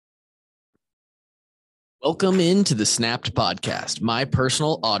Welcome into the Snapped Podcast, my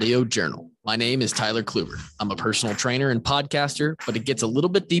personal audio journal. My name is Tyler Kluber. I'm a personal trainer and podcaster, but it gets a little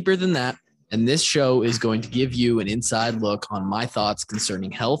bit deeper than that. And this show is going to give you an inside look on my thoughts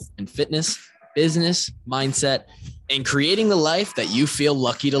concerning health and fitness, business, mindset, and creating the life that you feel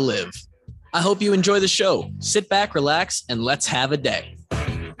lucky to live. I hope you enjoy the show. Sit back, relax, and let's have a day.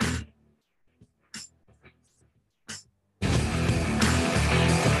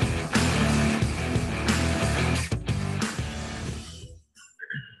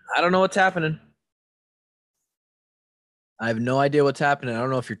 I don't know what's happening. I have no idea what's happening. I don't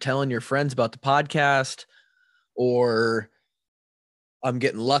know if you're telling your friends about the podcast or I'm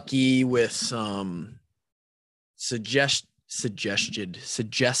getting lucky with some suggested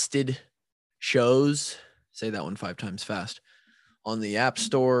shows. Say that one 5 times fast on the App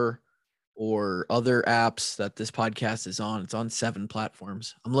Store or other apps that this podcast is on. It's on 7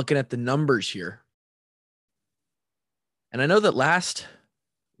 platforms. I'm looking at the numbers here. And I know that last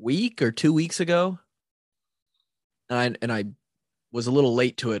week or 2 weeks ago, and I was a little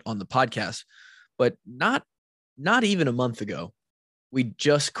late to it on the podcast, but not even a month ago, we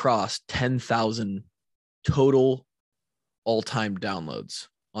just crossed 10,000 total all-time downloads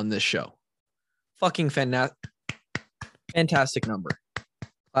on this show. Fucking fantastic number.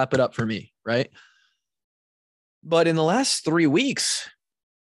 Clap it up for me, right? But in the last 3 weeks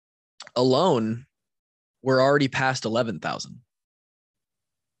alone, we're already past 11,000.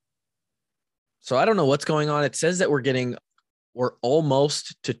 So I don't know what's going on. It says that we're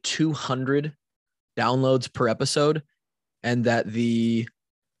almost to 200 downloads per episode and that the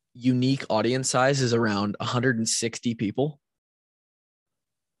unique audience size is around 160 people.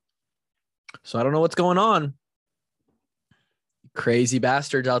 So I don't know what's going on. Crazy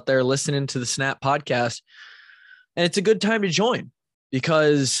bastards out there listening to the Snap podcast. And it's a good time to join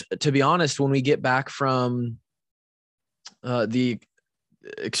because, to be honest, when we get back from the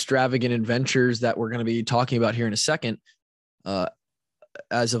extravagant adventures that we're going to be talking about here in a second,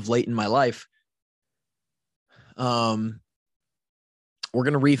 as of late in my life, we're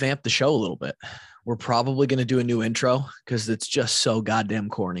going to revamp the show a little bit. We're probably going to do a new intro because it's just so goddamn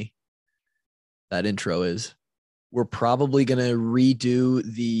corny. That intro is. We're probably going to redo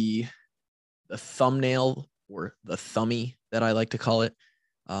the thumbnail or the thummy that I like to call it,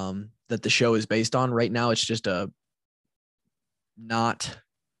 that the show is based on. Right now, it's just a not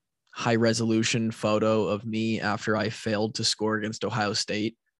high resolution photo of me after I failed to score against Ohio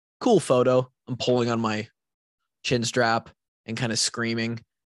State. Cool photo. I'm pulling on my chin strap and kind of screaming,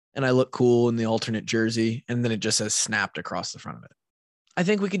 and I look cool in the alternate jersey, and then it just says snapped across the front of it. I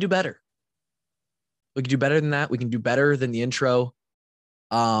think we could do better. We could do better than that. We can do better than the intro.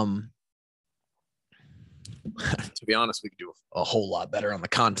 To be honest, we could do a whole lot better on the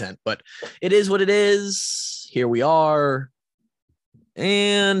content, but it is what it is. Here we are.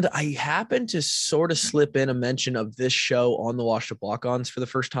 And I happened to sort of slip in a mention of this show on the Washed Up Walk-Ons for the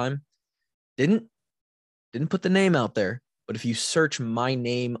first time. Didn't put the name out there, but if you search my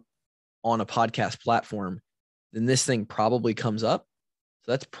name on a podcast platform, then this thing probably comes up.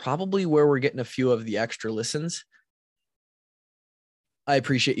 So that's probably where we're getting a few of the extra listens. I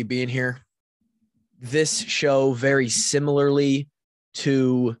appreciate you being here. This show, very similarly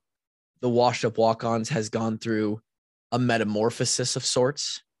to the Washed Up Walk-Ons, has gone through a metamorphosis of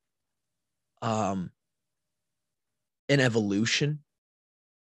sorts, an evolution,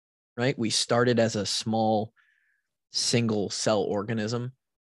 right? We started as a small single cell organism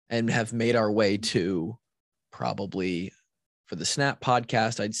and have made our way to probably, for the Snap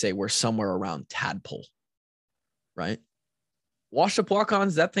podcast, I'd say we're somewhere around tadpole, right? Washed Up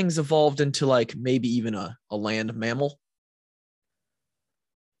Walk-Ons, that thing's evolved into like maybe even a land mammal.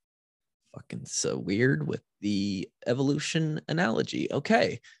 Fucking so weird with the evolution analogy.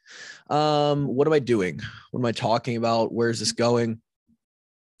 Okay. What am I doing? What am I talking about? Where's this going?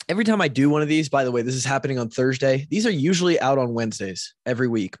 Every time I do one of these, by the way, this is happening on Thursday. These are usually out on Wednesdays every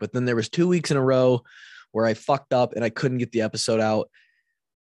week, but then there was 2 weeks in a row where I fucked up and I couldn't get the episode out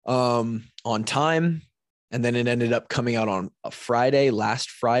on time. And then it ended up coming out on a Friday, last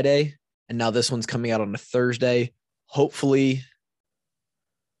Friday. And now this one's coming out on a Thursday. Hopefully,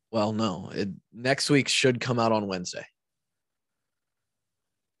 well, no, next week should come out on Wednesday.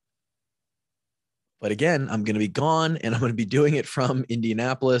 But again, I'm going to be gone and I'm going to be doing it from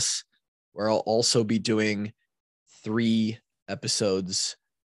Indianapolis, where I'll also be doing 3 episodes,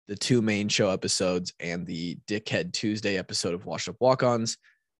 the 2 main show episodes and the Dickhead Tuesday episode of Washed Up Walk-Ons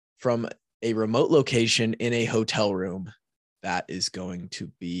from a remote location in a hotel room. That is going to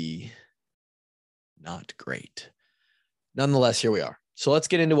be not great. Nonetheless, here we are. So let's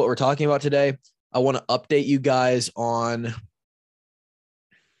get into what we're talking about today. I want to update you guys on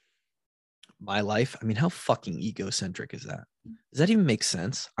my life. I mean, how fucking egocentric is that? Does that even make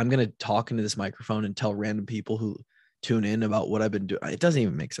sense? I'm going to talk into this microphone and tell random people who tune in about what I've been doing. It doesn't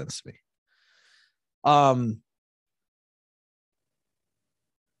even make sense to me.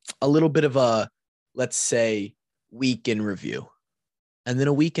 A little bit of a, let's say, week in review, and then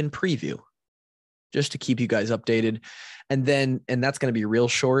a week in preview, just to keep you guys updated. And that's going to be real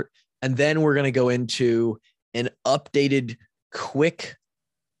short. And then we're going to go into an updated quick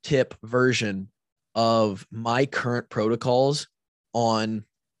tip version of my current protocols on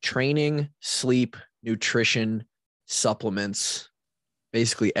training, sleep, nutrition, supplements,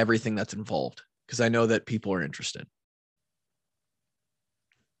 basically everything that's involved, because I know that people are interested.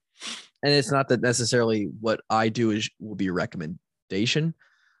 And it's not that necessarily what I do will be a recommendation,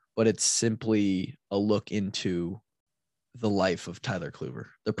 but it's simply a look into the life of Tyler Kluver,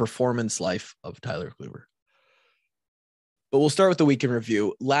 the performance life of Tyler Kluver. But we'll start with the week in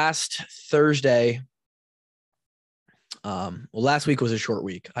review. Last Thursday, last week was a short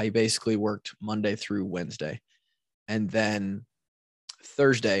week. I basically worked Monday through Wednesday. And then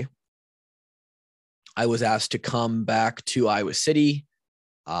Thursday, I was asked to come back to Iowa City.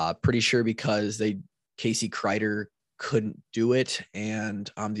 Pretty sure because Casey Kreider couldn't do it,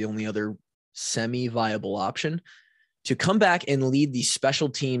 and I'm the only other semi-viable option to come back and lead the special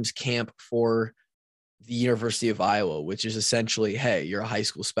teams camp for the University of Iowa, which is essentially, hey, you're a high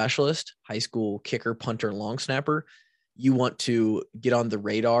school specialist, high school kicker, punter, and long snapper. You want to get on the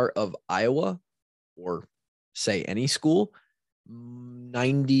radar of Iowa, or say any school.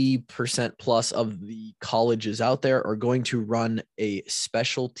 90% plus of the colleges out there are going to run a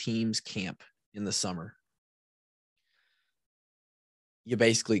special teams camp in the summer. You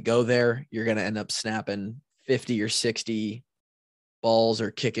basically go there, you're going to end up snapping 50 or 60 balls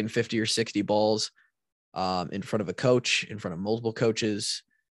or kicking 50 or 60 balls in front of a coach, in front of multiple coaches.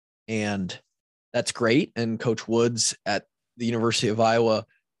 And that's great. And Coach Woods at the University of Iowa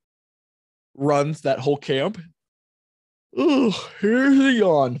runs that whole camp. Oh, here's the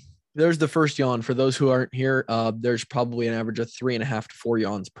yawn. There's the first yawn. For those who aren't here, there's probably an average of 3.5 to 4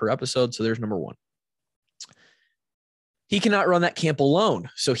 yawns per episode. So there's number one. He cannot run that camp alone.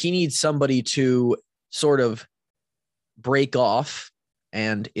 So he needs somebody to sort of break off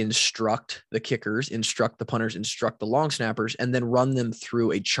and instruct the kickers, instruct the punters, instruct the long snappers, and then run them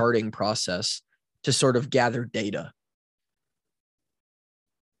through a charting process to sort of gather data.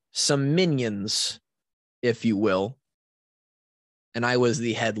 Some minions, if you will. And I was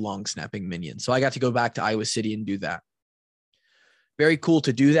the head long snapping minion. So I got to go back to Iowa City and do that. Very cool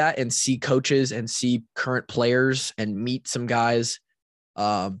to do that and see coaches and see current players and meet some guys.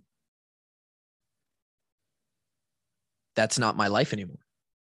 That's not my life anymore,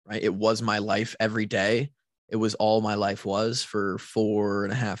 right? It was my life every day. It was all my life was for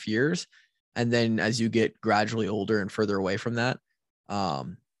 4.5 years. And then as you get gradually older and further away from that,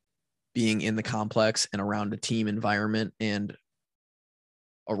 being in the complex and around a team environment and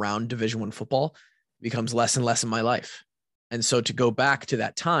around Division I football becomes less and less in my life. And so to go back to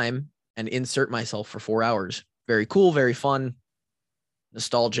that time and insert myself for 4 hours, very cool, very fun,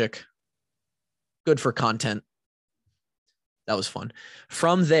 nostalgic, good for content. That was fun.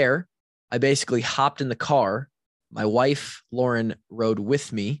 From there, I basically hopped in the car. My wife, Lauren, rode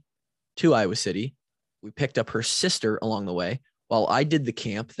with me to Iowa City. We picked up her sister along the way. While I did the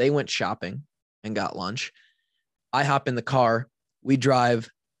camp, they went shopping and got lunch. I hop in the car. We drive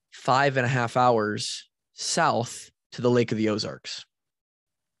 5.5 hours south to the Lake of the Ozarks,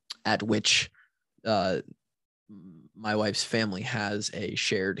 at which my wife's family has a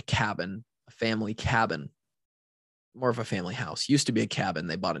shared cabin, a family cabin, more of a family house. Used to be a cabin.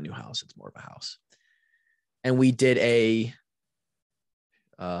 They bought a new house. It's more of a house. And we did a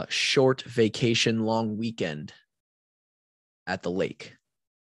short vacation, long weekend at the lake.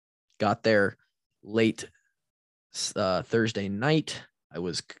 Got there late Thursday night. I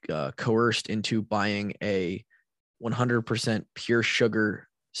was coerced into buying a 100% pure sugar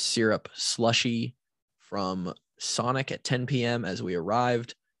syrup slushy from Sonic at 10 p.m. as we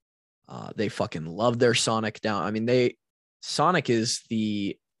arrived. They fucking love their Sonic down. I mean, Sonic is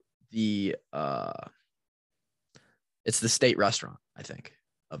it's the state restaurant, I think,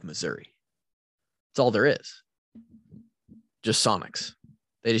 of Missouri. That's all there is. Just Sonics.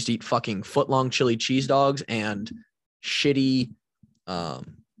 They just eat fucking foot-long chili cheese dogs and shitty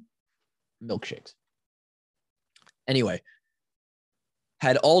milkshakes. Anyway,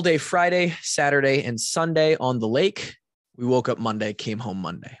 had all day Friday, Saturday, and Sunday on the lake. We woke up Monday, came home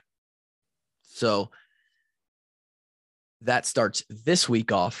Monday. So that starts this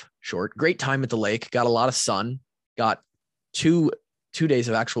week off short. Great time at the lake. Got a lot of sun. Got two days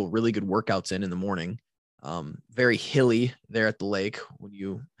of actual really good workouts in the morning. Very hilly there at the lake when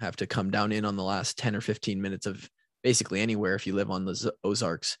you have to come down in on the last 10 or 15 minutes of basically anywhere. If you live on the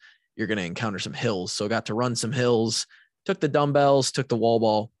Ozarks, you're going to encounter some hills. So got to run some hills, took the dumbbells, took the wall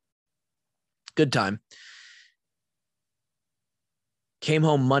ball. Good time. Came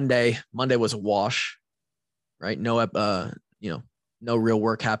home Monday. Monday was a wash, right? No, no real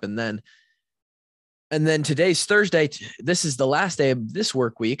work happened then. And then today's Thursday. This is the last day of this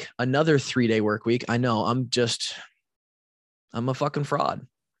work week, another 3-day work week. I know I'm a fucking fraud.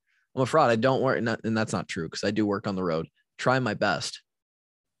 I'm a fraud. I don't work. And that's not true because I do work on the road, try my best,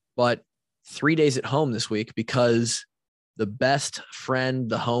 but 3 days at home this week because the best friend,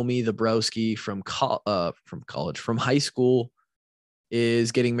 the homie, the broski from college, from high school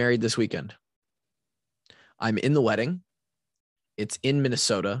is getting married this weekend. I'm in the wedding. It's in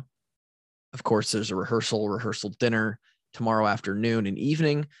Minnesota. Of course, there's a rehearsal dinner tomorrow afternoon and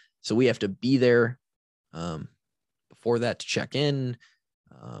evening. So we have to be there before that to check in.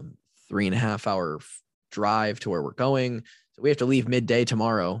 3.5 hour drive to where we're going. So we have to leave midday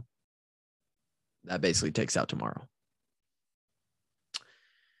tomorrow. That basically takes out tomorrow.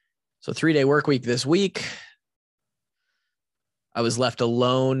 So 3-day work week this week. I was left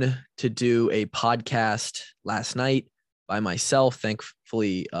alone to do a podcast last night by myself.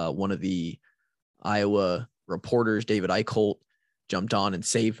 Thankfully, one of the Iowa reporters, David Eichholt, jumped on and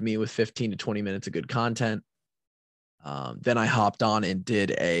saved me with 15 to 20 minutes of good content. Then I hopped on and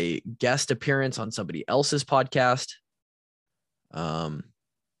did a guest appearance on somebody else's podcast.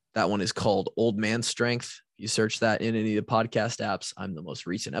 That one is called Old Man Strength. If you search that in any of the podcast apps, I'm the most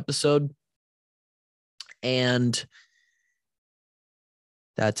recent episode. And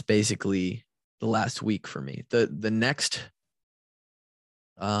that's basically the last week for me. The next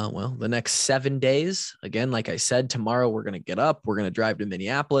 7 days, again, like I said, tomorrow we're going to get up. We're going to drive to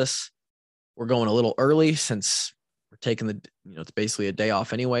Minneapolis. We're going a little early since we're taking it's basically a day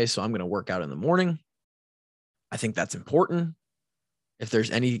off anyway. So I'm going to work out in the morning. I think that's important. If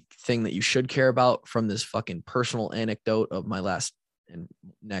there's anything that you should care about from this fucking personal anecdote of my last and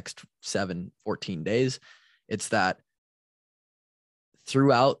next 14 days, it's that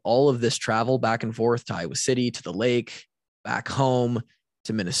throughout all of this travel back and forth to Iowa City, to the lake, back home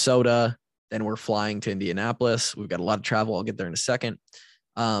to Minnesota, then we're flying to Indianapolis. We've got a lot of travel. I'll get there in a second.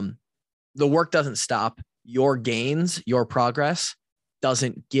 The work doesn't stop. Your gains, your progress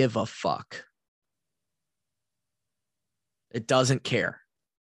doesn't give a fuck. It doesn't care.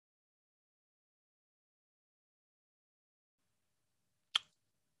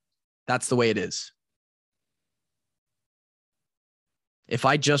 That's the way it is. If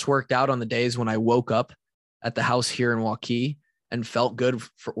I just worked out on the days when I woke up at the house here in Waukee and felt good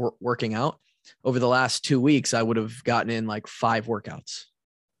for working out, over the last 2 weeks, I would have gotten in like 5 workouts.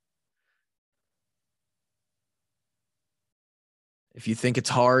 If you think it's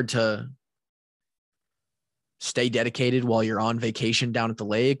hard to stay dedicated while you're on vacation down at the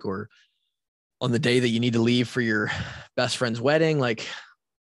lake or on the day that you need to leave for your best friend's wedding, like,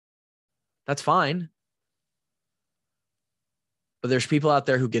 that's fine. But there's people out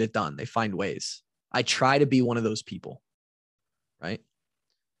there who get it done. They find ways. I try to be one of those people, right?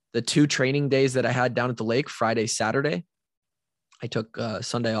 The 2 training days that I had down at the lake, Friday, Saturday, I took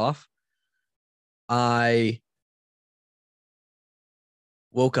Sunday off. I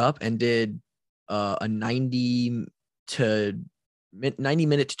woke up and did a 90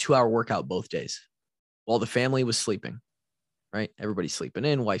 minute to 2 hour workout both days while the family was sleeping, right? Everybody's sleeping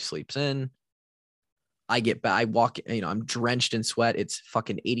in, wife sleeps in. I get back, I walk, I'm drenched in sweat. It's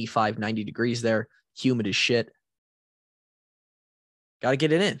fucking 85, 90 degrees there, humid as shit. Got to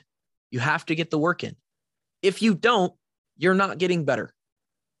get it in. You have to get the work in. If you don't, you're not getting better.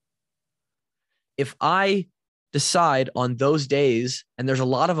 If I decide on those days, and there's a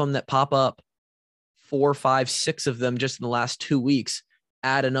lot of them that pop up, 4, 5, 6 of them just in the last 2 weeks,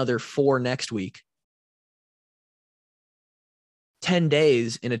 add another 4 next week. 10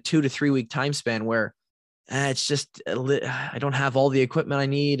 days in a 2 to 3 week time span where it's just, I don't have all the equipment I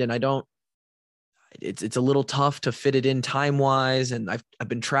need. And it's a little tough to fit it in time wise. And I've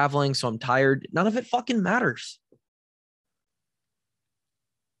been traveling, so I'm tired. None of it fucking matters.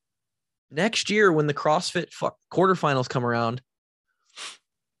 Next year, when the CrossFit quarterfinals come around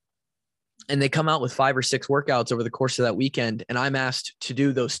and they come out with 5 or 6 workouts over the course of that weekend, and I'm asked to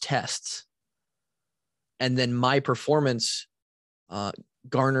do those tests, and then my performance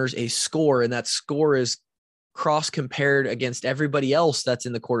garners a score, and that score is cross compared against everybody else that's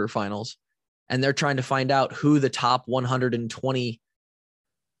in the quarterfinals, and they're trying to find out who the top 120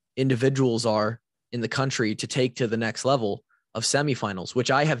 individuals are in the country to take to the next level of semifinals,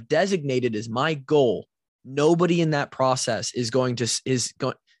 which I have designated as my goal. Nobody in that process is going to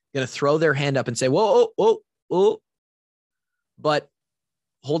throw their hand up and say, whoa, whoa, whoa. But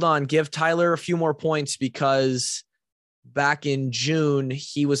hold on, give Tyler a few more points because back in June,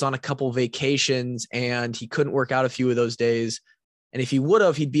 he was on a couple vacations and he couldn't work out a few of those days. And if he would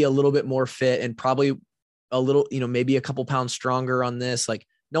have, he'd be a little bit more fit and probably a little, maybe a couple pounds stronger on this. Like,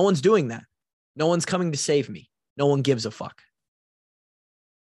 no one's doing that. No one's coming to save me. No one gives a fuck.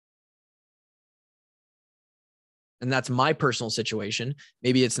 And that's my personal situation.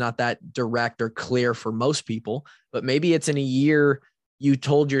 Maybe it's not that direct or clear for most people, but maybe it's in a year you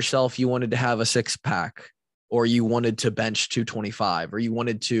told yourself you wanted to have a 6-pack, or you wanted to bench 225, or you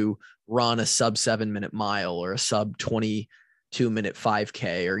wanted to run a sub 7-minute mile or a sub 22-minute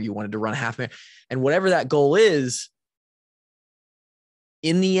 5K, or you wanted to run a half marathon. And whatever that goal is,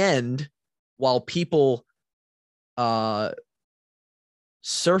 in the end, while people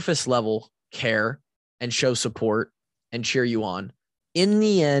surface level care and show support and cheer you on, in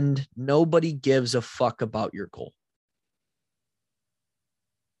the end, nobody gives a fuck about your goal.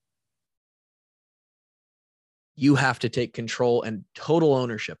 You have to take control and total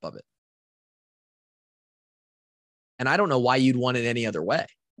ownership of it. And I don't know why you'd want it any other way.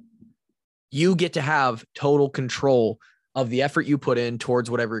 You get to have total control of the effort you put in towards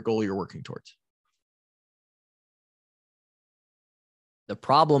whatever goal you're working towards. The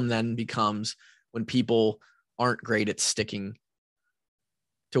problem then becomes when people aren't great at sticking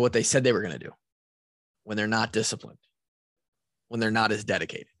to what they said they were going to do, when they're not disciplined, when they're not as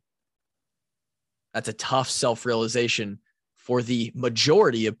dedicated. That's a tough self-realization for the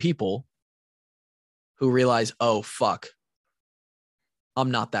majority of people who realize, oh, fuck, I'm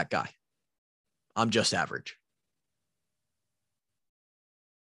not that guy. I'm just average.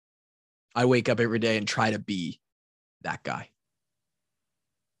 I wake up every day and try to be that guy.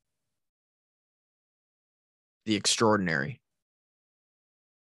 The extraordinary.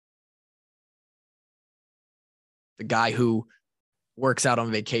 The guy who works out on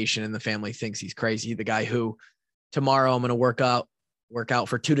vacation and the family thinks he's crazy. The guy who tomorrow I'm going to work out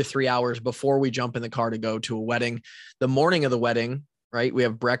for 2 to 3 hours before we jump in the car to go to a wedding. The morning of the wedding, right? We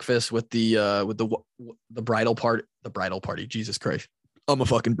have breakfast with the bridal party. Jesus Christ. I'm a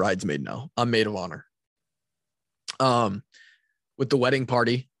fucking bridesmaid now. I'm maid of honor. With the wedding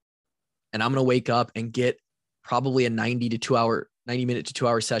party, and I'm going to wake up and get probably a 90 minute to 2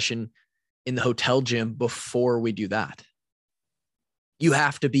 hour session in the hotel gym before we do that. You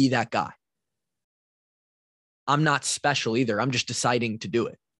have to be that guy. I'm not special either. I'm just deciding to do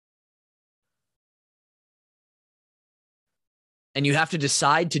it. And you have to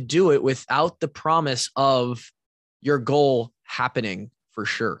decide to do it without the promise of your goal happening for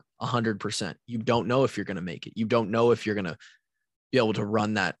sure, 100%. You don't know if you're going to make it. You don't know if you're going to be able to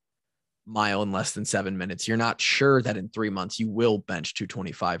run that mile in less than 7 minutes. You're not sure that in 3 months you will bench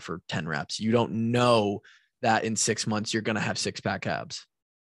 225 for 10 reps. You don't know that in 6 months you're going to have 6-pack abs.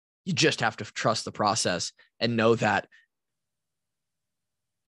 You just have to trust the process and know that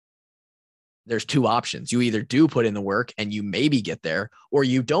there's 2 options. You either do put in the work and you maybe get there, or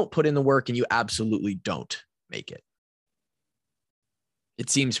you don't put in the work and you absolutely don't make it. It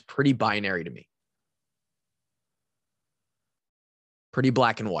seems pretty binary to me. Pretty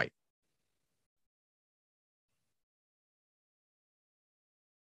black and white.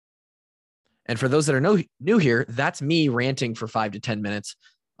 And for those that are new here, that's me ranting for 5 to 10 minutes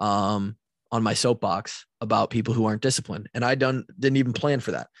on my soapbox about people who aren't disciplined. And I didn't even plan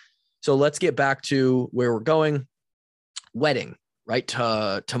for that. So let's get back to where we're going. Wedding, right?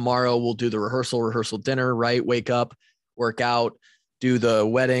 Tomorrow we'll do the rehearsal dinner, right? Wake up, work out, do the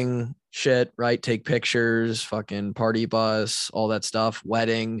wedding shit, right? Take pictures, fucking party bus, all that stuff.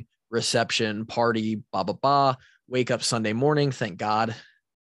 Wedding, reception, party, blah, blah, blah. Wake up Sunday morning. Thank God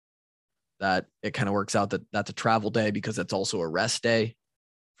that it kind of works out that that's a travel day, because it's also a rest day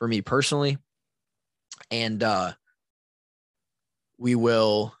for me personally. And we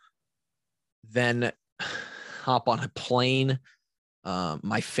will then hop on a plane.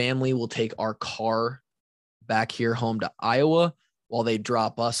 My family will take our car back here home to Iowa while they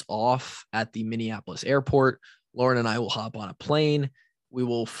drop us off at the Minneapolis airport. Lauren and I will hop on a plane. We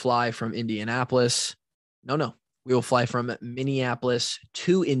will fly from Indianapolis. We will fly from Minneapolis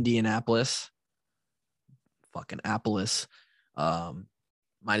to Indianapolis. Fucking Annapolis.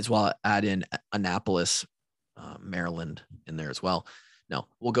 Might as well add in Annapolis, Maryland in there as well. No,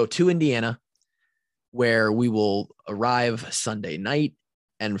 we'll go to Indiana, where we will arrive Sunday night.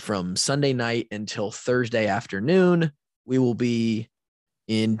 And from Sunday night until Thursday afternoon, we will be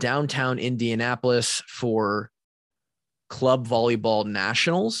in downtown Indianapolis for club volleyball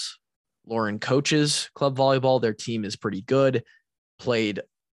nationals. Lauren coaches club volleyball. Their team is pretty good, played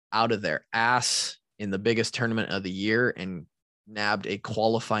out of their ass in the biggest tournament of the year and nabbed a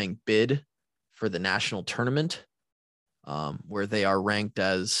qualifying bid for the national tournament, where they are ranked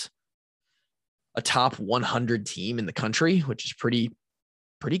as a top 100 team in the country, which is pretty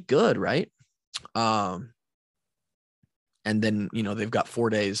good, right? And then, they've got 4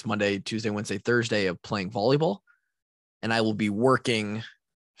 days, Monday, Tuesday, Wednesday, Thursday of playing volleyball. And I will be working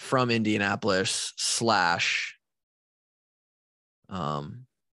from Indianapolis /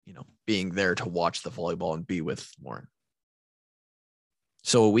 being there to watch the volleyball and be with Lauren.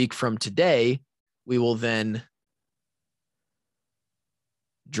 So a week from today, we will then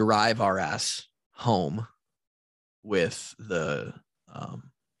drive our ass home with the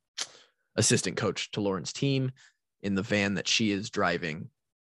assistant coach to Lauren's team in the van that she is driving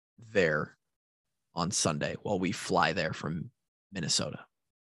there on Sunday while we fly there from Minnesota.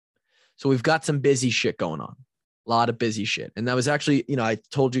 So we've got some busy shit going on, a lot of busy shit. And that was actually, I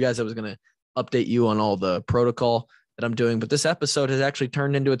told you guys I was going to update you on all the protocol that I'm doing, but this episode has actually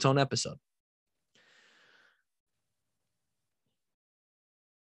turned into its own episode.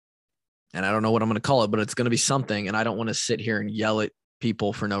 And I don't know what I'm going to call it, but it's going to be something. And I don't want to sit here and yell at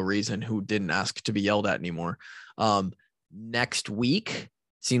people for no reason who didn't ask to be yelled at anymore. Next week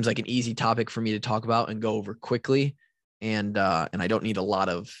seems like an easy topic for me to talk about and go over quickly. And I don't need a lot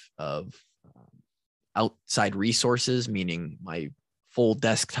of outside resources, meaning my full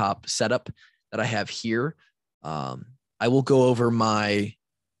desktop setup that I have here. I will go over my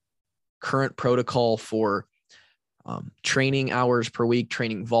current protocol for training hours per week,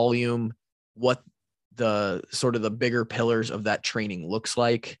 training volume, what the sort of the bigger pillars of that training looks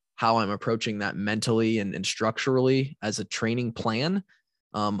like, how I'm approaching that mentally and structurally as a training plan.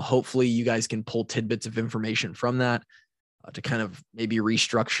 Hopefully you guys can pull tidbits of information from that to kind of maybe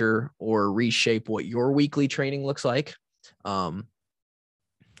restructure or reshape what your weekly training looks like. I'll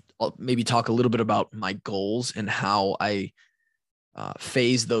maybe talk a little bit about my goals and how I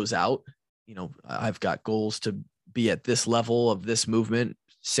phase those out. I've got goals to be at this level of this movement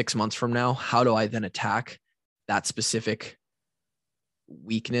 6 months from now. How do I then attack that specific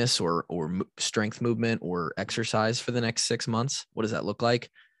weakness or strength movement or exercise for the next 6 months? What does that look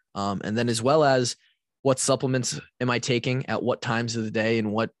like? And then as well as what supplements am I taking at what times of the day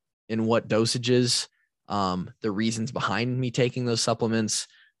and what dosages, the reasons behind me taking those supplements,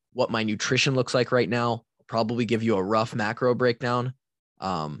 what my nutrition looks like right now. I'll probably give you a rough macro breakdown.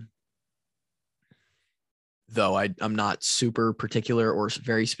 Though I'm not super particular or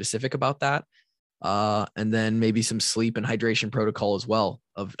very specific about that. And then maybe some sleep and hydration protocol as well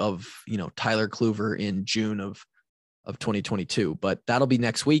of Tyler Kluver in June of 2022. But that'll be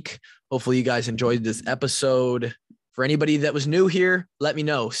next week. Hopefully you guys enjoyed this episode. For anybody that was new here, let me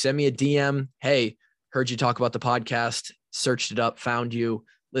know. Send me a DM. Hey, heard you talk about the podcast, searched it up, found you,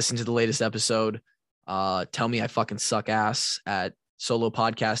 listened to the latest episode. Tell me I fucking suck ass at solo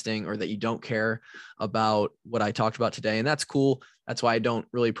podcasting or that you don't care about what I talked about today. And that's cool. That's why I don't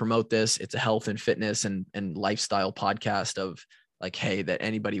really promote this. It's a health and fitness and lifestyle podcast of like, hey, that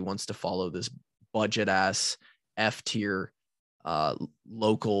anybody wants to follow this budget ass F tier,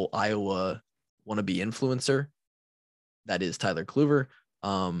 local Iowa wannabe influencer. That is Tyler Kluver.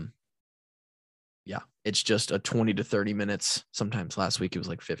 Yeah, it's just a 20 to 30 minutes. Sometimes last week it was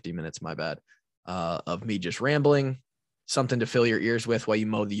like 50 minutes, my bad, of me just rambling, something to fill your ears with while you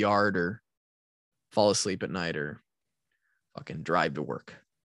mow the yard or fall asleep at night or fucking drive to work.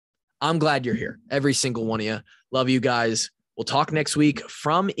 I'm glad you're here. Every single one of you. Love you guys. We'll talk next week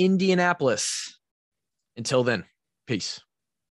from Indianapolis. Until then, peace.